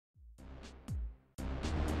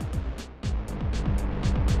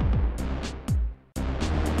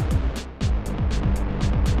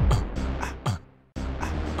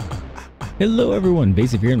Hello everyone,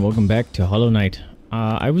 Vaesive here and welcome back to Hollow Knight.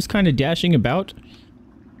 I was kind of dashing about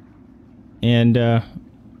and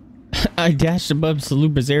I dashed above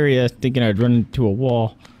Salubra's area thinking I'd run into a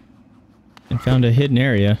wall and found a hidden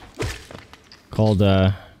area called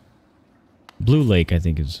Blue Lake, I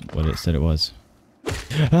think is what it said it was.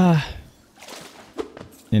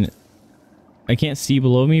 And I can't see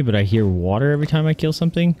below me, but I hear water every time I kill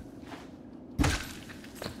something.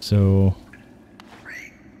 So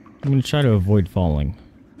I'm gonna try to avoid falling.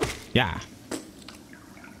 Yeah.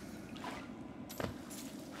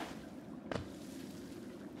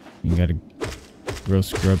 You got a gross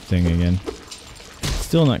scrub thing again.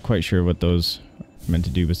 Still not quite sure what those are meant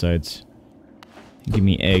to do besides give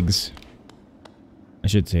me eggs. I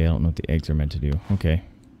should say I don't know what the eggs are meant to do. Okay.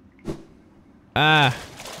 Ah!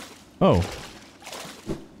 Oh.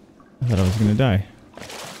 I thought I was gonna die.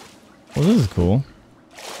 Well, this is cool.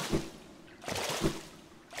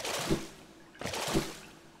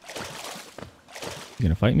 You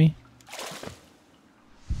gonna fight me?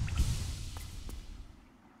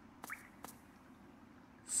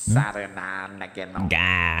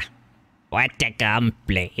 Gah. What to come,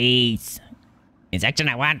 please? Instruction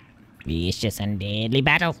I want. Vicious and deadly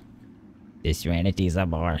battle. The serenities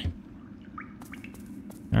of war.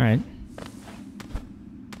 Alright.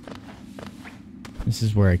 This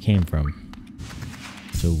is where I came from.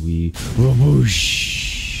 So we...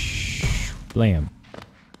 whoosh! Blam.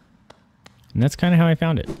 And that's kind of how I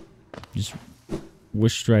found it. Just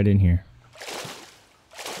whooshed right in here.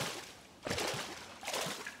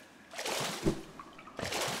 I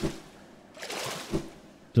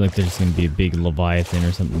feel like there's going to be a big Leviathan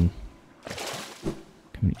or something. Come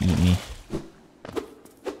and eat me.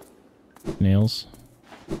 Nails.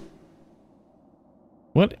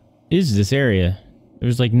 What is this area?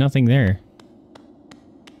 There's like nothing there.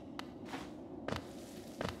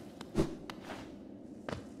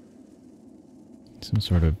 Some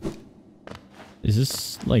sort of... Is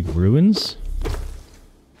this like ruins?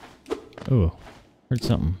 Oh, heard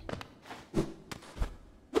something.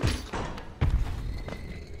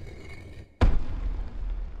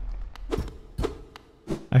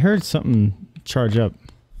 I heard something charge up.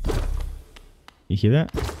 You hear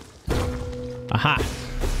that? Aha! I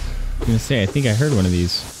was gonna say, I think I heard one of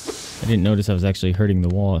these. I didn't notice I was actually hurting the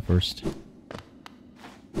wall at first.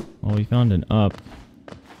 Well, we found an up.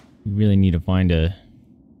 We really need to find a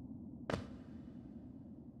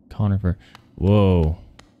conifer. Whoa.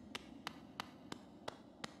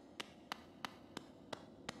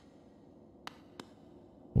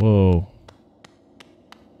 Whoa.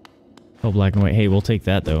 Oh, black and white. Hey, we'll take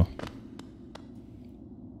that though.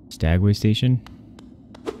 Stagway station.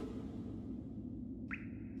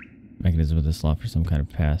 Mechanism with a slot for some kind of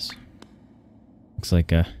pass. Looks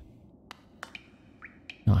like a...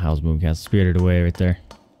 Oh, Howl's Moon Castle. Spirited Away right there.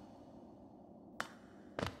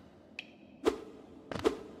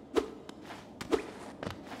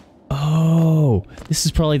 Oh! This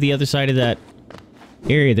is probably the other side of that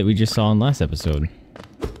area that we just saw in last episode.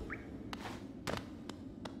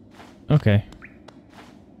 Okay.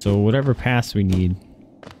 So whatever pass we need.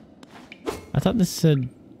 I thought this said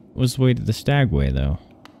was the way to the Stagway though.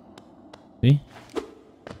 See?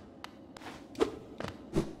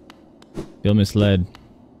 Feel misled.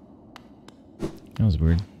 That was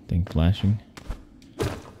weird. Thing flashing.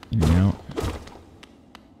 In and out.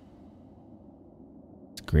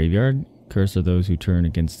 It's a graveyard. Curse of those who turn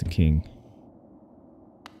against the king.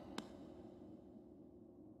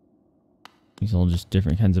 These are all just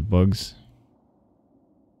different kinds of bugs.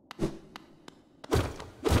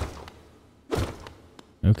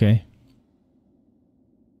 Okay.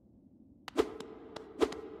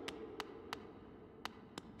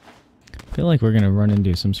 I feel like we're gonna run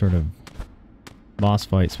into some sort of boss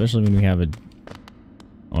fight, especially when we have a...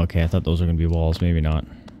 Okay, I thought those were gonna be walls, maybe not.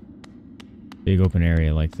 Big open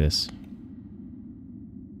area like this.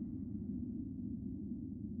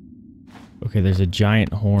 Okay, there's a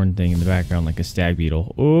giant horn thing in the background like a stag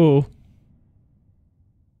beetle. Oh!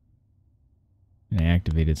 And I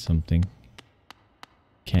activated something.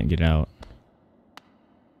 Can't get out.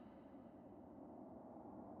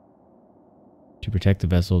 To protect the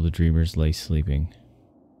vessel, the dreamers lay sleeping.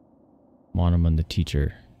 Monomun the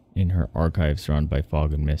teacher, in her archive surrounded by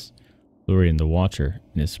fog and mist. Lurian the watcher,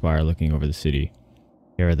 in his spire looking over the city.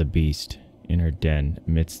 Hera the beast, in her den,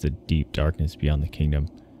 amidst the deep darkness beyond the kingdom.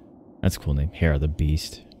 That's a cool name, Hera the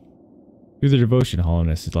beast. Through the devotion,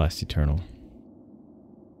 hollowness is last eternal.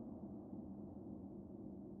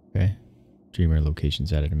 Okay. Dreamer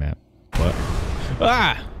locations added a map. What?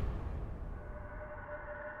 Ah!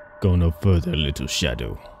 Go no further, little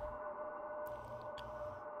shadow.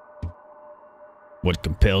 What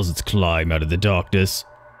compels its climb out of the darkness?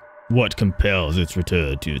 What compels its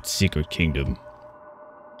return to its secret kingdom?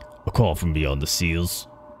 A call from beyond the seals,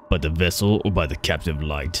 by the vessel or by the captive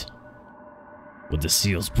light. When the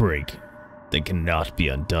seals break, they cannot be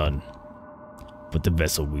undone. But the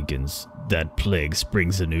vessel weakens, that plague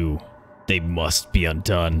springs anew. They must be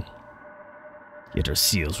undone. Yet our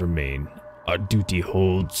seals remain. Our duty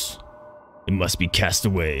holds. It must be cast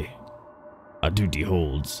away. Our duty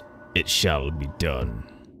holds. It shall be done.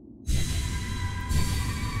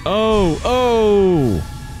 Oh, oh!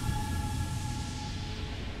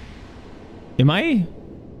 Am I?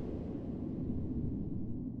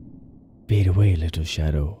 Fade away, little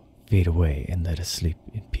shadow. Fade away and let us sleep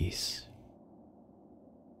in peace.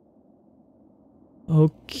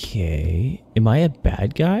 Okay. Am I a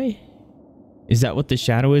bad guy? Is that what the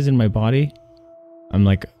shadow is in my body? I'm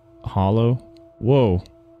like hollow. Whoa.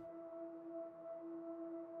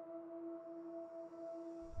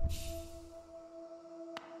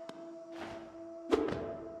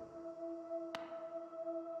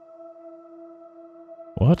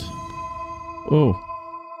 What? Oh.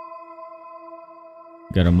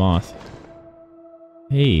 Got a moth.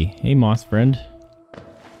 Hey moth friend.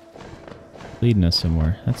 Leading us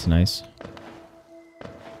somewhere. That's nice.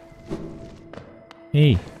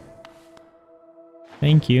 Hey.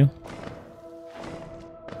 Thank you.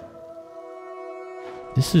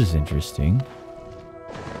 This is interesting.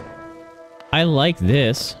 I like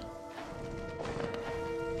this.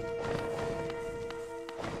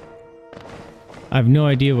 I have no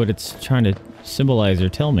idea what it's trying to symbolize or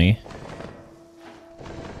tell me.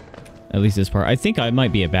 At least this part. I think I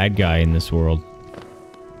might be a bad guy in this world.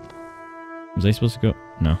 Was I supposed to go?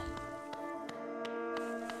 No.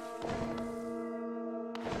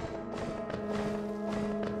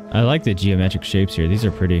 I like the geometric shapes here. These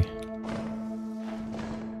are pretty.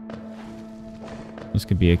 This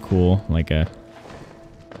could be a cool, like a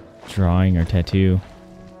drawing or tattoo.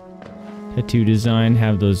 Tattoo design.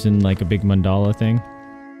 Have those in like a big mandala thing.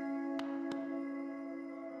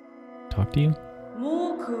 Talk to you?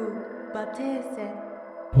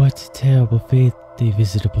 What terrible fate they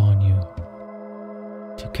visit upon you.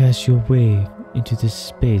 To cast your way into the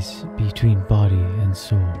space between body and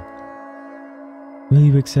soul. Will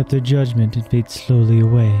you accept their judgment and fade slowly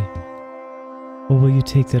away? Or will you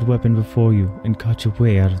take that weapon before you and cut your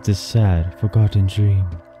way out of this sad, forgotten dream?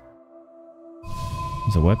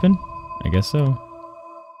 Is a weapon? I guess so.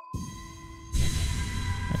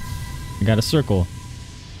 I got a circle.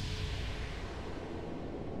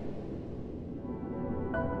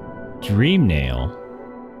 Dream nail.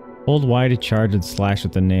 Hold Y to charge and slash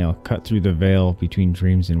with the nail. Cut through the veil between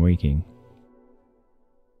dreams and waking.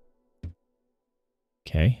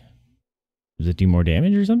 Okay. Does it do more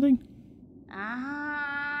damage or something?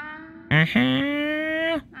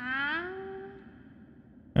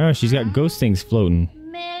 Oh, she's got ghost things floating.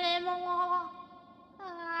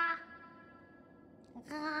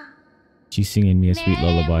 She's singing me a sweet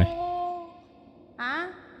lullaby.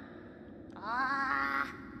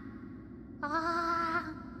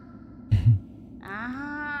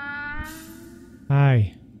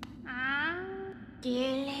 Hi.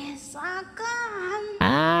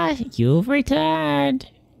 You've returned.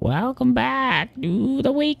 Welcome back to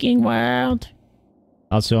the waking world.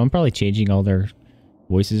 Also, I'm probably changing all their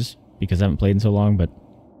voices because I haven't played in so long, but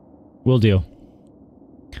we'll do.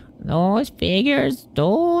 Those figures,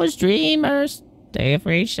 those dreamers, they've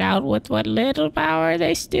reached out with what little power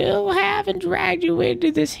they still have and dragged you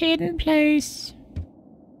into this hidden place.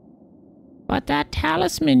 But that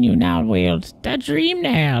talisman you now wield, the dream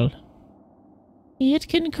nail, it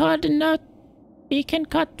can cut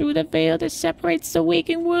through the veil that separates the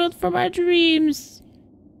waking world from our dreams.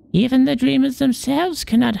 Even the dreamers themselves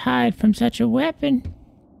cannot hide from such a weapon.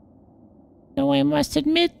 Though I must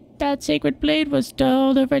admit that sacred blade was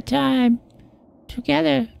dulled over time.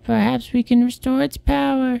 Together, perhaps we can restore its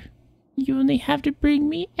power. You only have to bring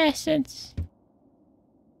me essence.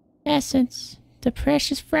 Essence, the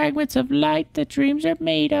precious fragments of light that dreams are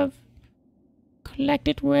made of. Collect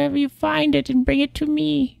it wherever you find it and bring it to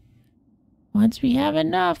me. Once we have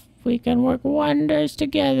enough, we can work wonders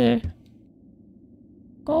together.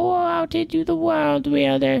 Go out into the world,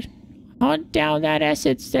 Wielder. Hunt down that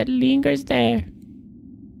essence that lingers there.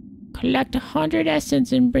 Collect 100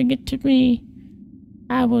 essence and bring it to me.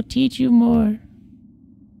 I will teach you more.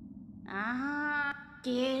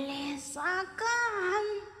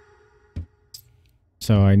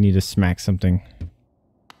 So I need to smack something.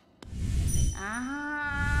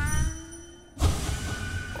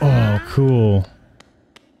 Oh, cool.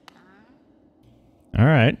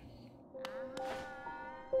 Alright.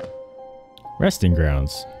 Resting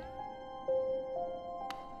grounds.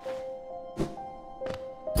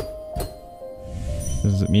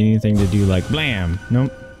 Does it mean anything to do like blam?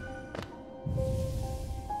 Nope.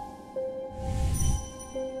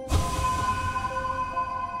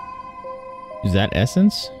 Is that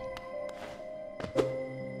essence?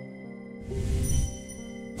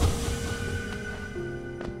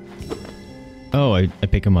 Oh, I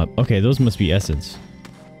pick them up. Okay, those must be essence.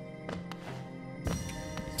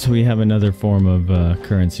 So we have another form of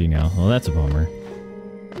currency now. Well, that's a bummer.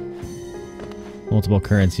 Multiple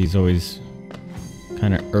currencies always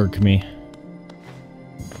kind of irk me.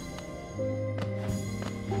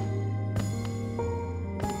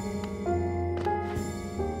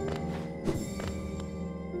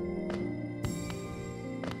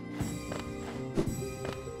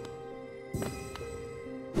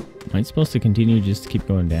 Am I supposed to continue just to keep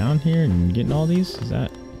going down here and getting all these? Is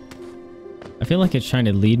that... I feel like it's trying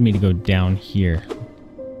to lead me to go down here.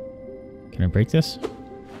 Can I break this?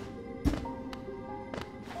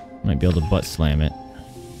 Might be able to butt slam it.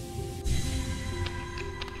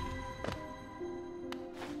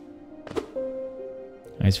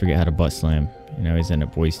 I always forget how to butt slam, and I always end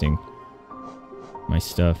up wasting my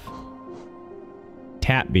stuff.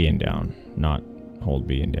 Tap being down, not hold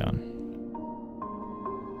being down.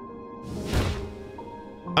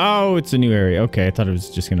 Oh, it's a new area. Okay, I thought it was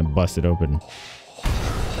just gonna bust it open.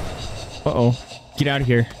 Uh-oh. Get out of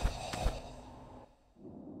here.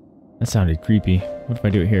 That sounded creepy. What if I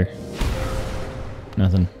do it here?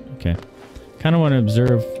 Nothing. Okay. Kind of want to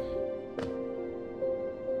observe...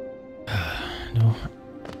 No.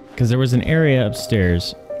 Because there was an area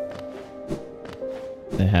upstairs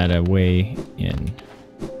that had a way in.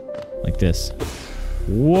 Like this.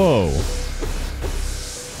 Whoa!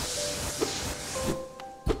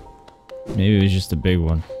 Maybe it was just a big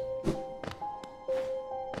one.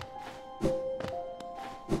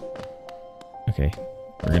 Okay,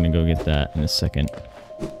 we're gonna go get that in a second.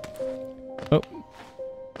 Oh,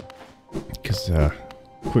 because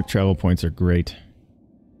quick travel points are great.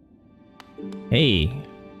 Hey,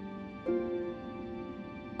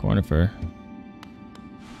 Conifer.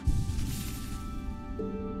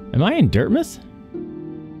 Am I in Dirtmouth?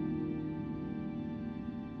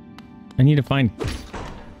 I need to find...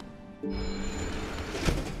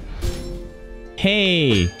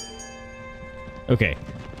 Hey! Okay.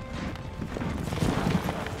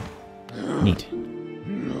 Neat.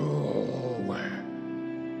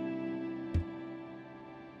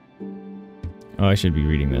 Oh, I should be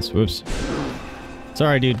reading this. Whoops.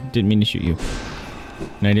 Sorry, dude. Didn't mean to shoot you.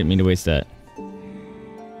 And I didn't mean to waste that.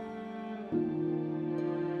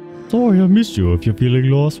 Sorry, I missed you. If you're feeling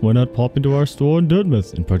lost, why not pop into our store in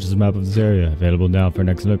Dirtmouth and purchase a map of this area. Available now for an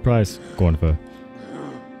excellent price. Conifer.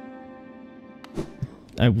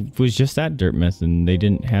 I was just at Dirtmouth and they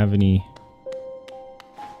didn't have any...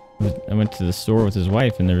 I went to the store with his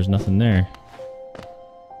wife and there was nothing there.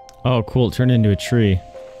 Oh, cool. It turned into a tree.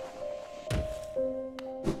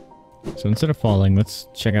 So instead of falling, let's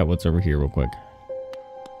check out what's over here real quick.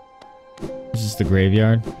 Is this the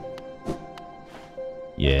graveyard?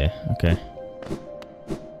 Yeah, okay.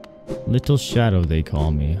 Little Shadow, they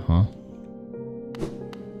call me, huh?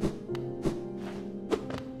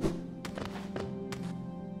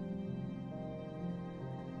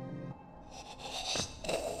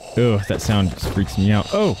 Ugh, that sound just freaks me out.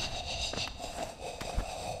 Oh!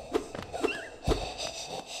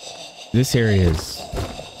 This area is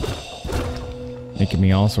making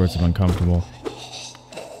me all sorts of uncomfortable.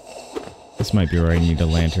 This might be where I need a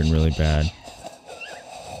lantern really bad.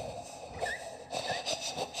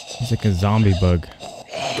 It's like a zombie bug.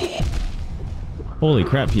 Holy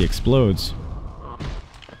crap, he explodes.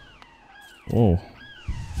 Whoa.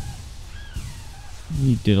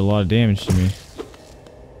 He did a lot of damage to me.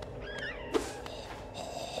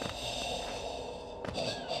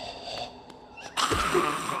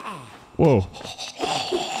 Whoa.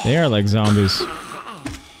 They are like zombies.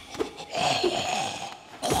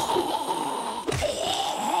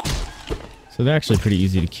 So they're actually pretty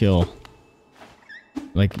easy to kill.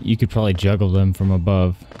 Like, you could probably juggle them from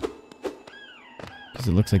above. Because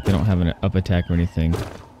it looks like they don't have an up attack or anything.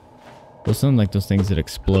 Those sound like those things that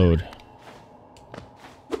explode.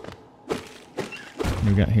 What do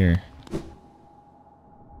we got here?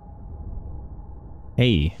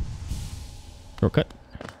 Hey. Shortcut?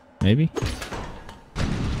 Maybe? I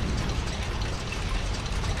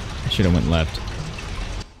should have went left.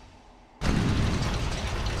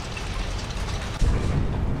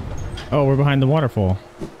 Oh, we're behind the waterfall.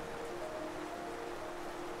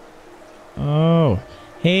 Oh,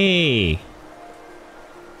 hey.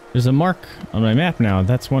 There's a mark on my map now.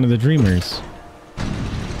 That's one of the dreamers.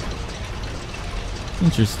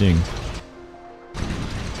 Interesting.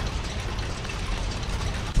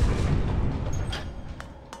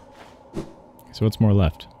 So what's more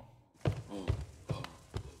left?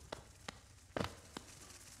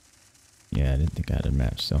 Yeah, I didn't think I had a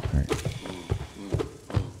map still. Alright.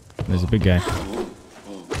 There's a big guy.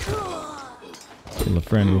 Kill a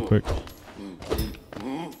friend real quick.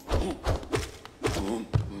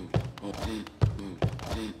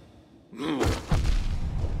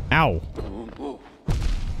 Ow!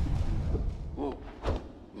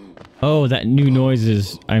 Oh, that new noise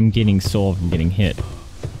is I'm getting soul from getting hit.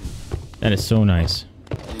 That is so nice.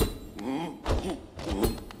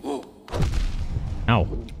 Ow.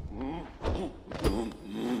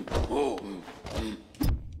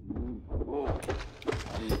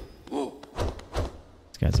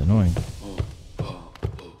 This guy's annoying.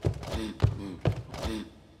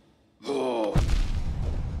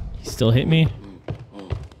 He still hit me?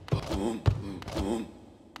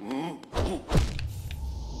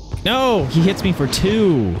 No! He hits me for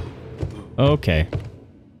 2! Okay.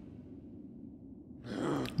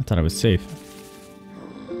 I thought I was safe.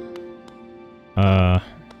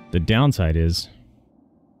 The downside is...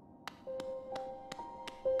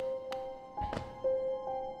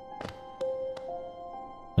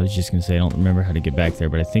 I was just gonna say I don't remember how to get back there,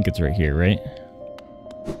 but I think it's right here, right?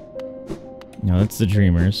 No, that's the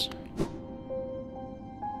Dreamers.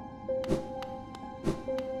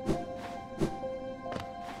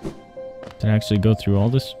 Did I actually go through all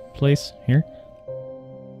this place here?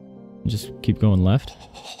 Just keep going left?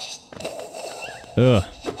 Ugh.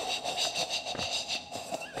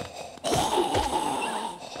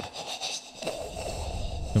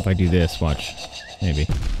 If I do this, watch. Maybe.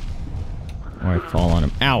 Or I fall on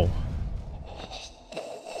him. Ow!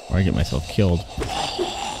 Or I get myself killed.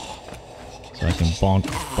 So I can bonk,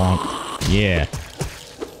 bonk. Yeah.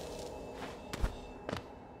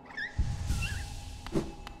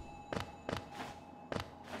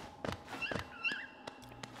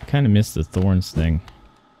 I kind of missed the thorns thing.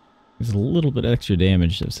 There's a little bit extra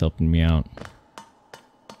damage that's helping me out.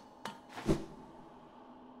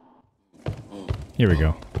 Here we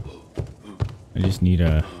go. I just need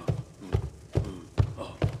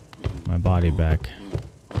my body back.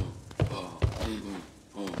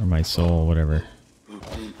 Or my soul, whatever.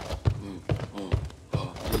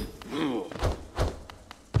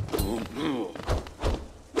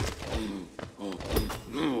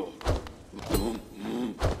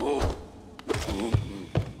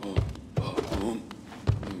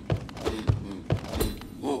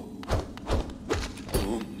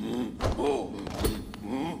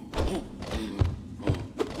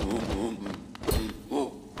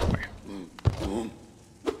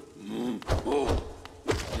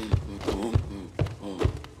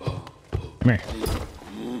 Come here.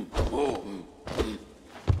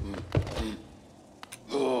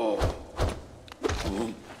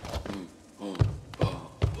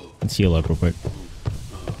 Let's heal up real quick.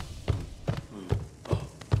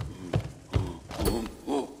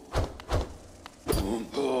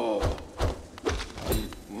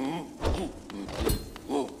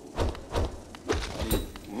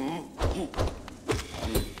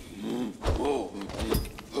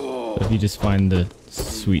 If you just find the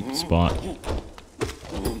sweet spot.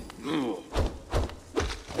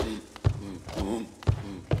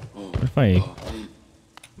 What if I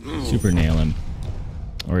super nail him?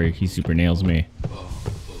 Or he super nails me?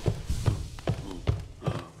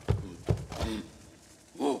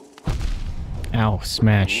 Ow,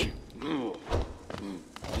 smash.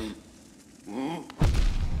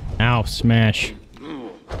 Ow, smash.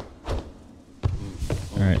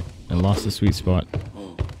 Alright, I lost the sweet spot.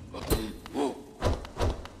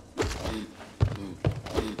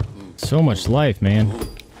 So much life, man.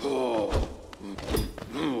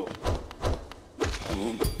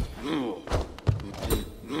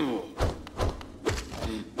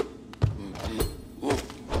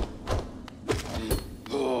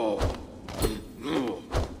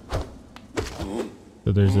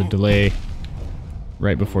 So there's a delay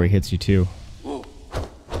right before he hits you too.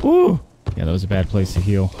 Ooh! Yeah, that was a bad place to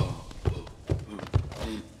heal.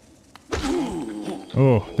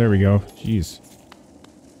 Oh, there we go. Jeez.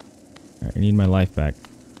 Alright, I need my life back.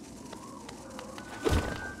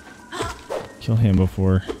 Kill him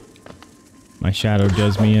before my shadow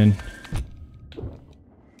does me in.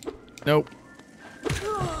 Nope.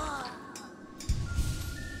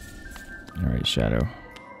 Alright, shadow.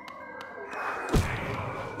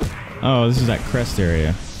 Oh, this is that crest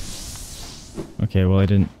area. Okay, well I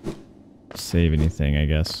didn't save anything, I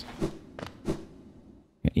guess.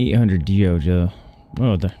 800 Geodo.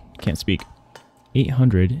 Oh, can't speak.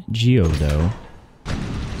 800 Geodo.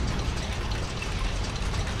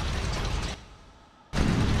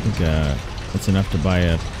 think that's enough to buy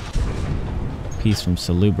a piece from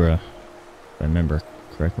Salubra, if I remember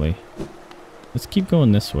correctly. Let's keep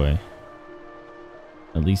going this way.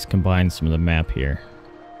 At least combine some of the map here.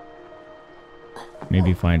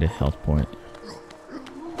 Maybe find a health point.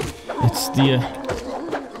 It's the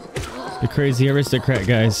crazy aristocrat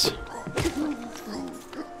guys.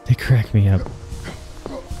 They crack me up.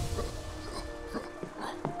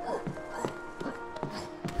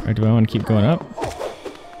 Alright, do I want to keep going up?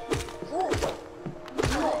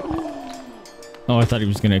 Oh, I thought he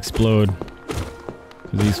was going to explode.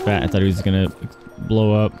 Because he's fat, I thought he was going to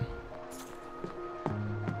blow up.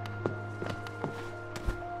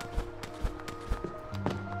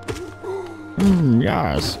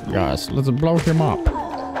 Yes, yes, let's blow him up.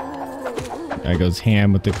 Guy goes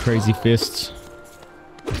ham with the crazy fists.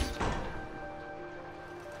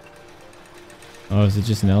 Oh, is it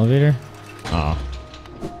just an elevator? Oh.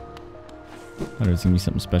 I thought it was gonna be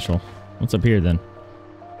something special. What's up here then?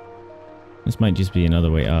 This might just be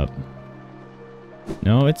another way up.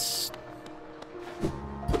 No, it's...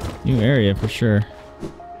 new area for sure.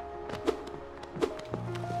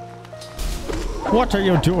 What are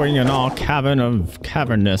you doing in our cavern of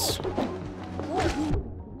cavernous?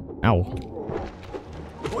 Ow.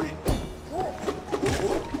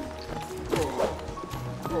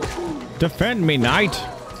 Defend me, knight!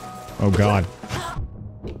 Oh god.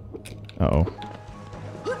 Uh-oh.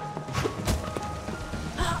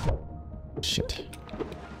 Shit.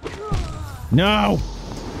 No!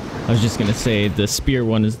 I was just gonna say the spear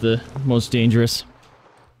one is the most dangerous.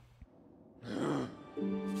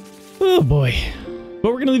 Oh boy.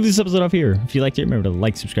 But we're gonna leave this episode off here. If you liked it, remember to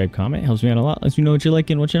like, subscribe, comment. It helps me out a lot. Lets me know what you're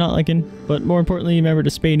liking, what you're not liking. But more importantly, remember to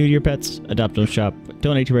spay new to your pets, adopt, don't shop,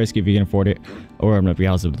 donate to rescue if you can afford it, or open up your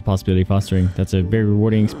house with the possibility of fostering. That's a very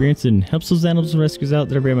rewarding experience and helps those animals and rescues out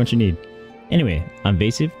that are very much in need. Anyway, I'm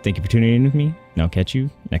Vaesive. Thank you for tuning in with me, and I'll catch you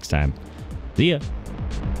next time. See ya!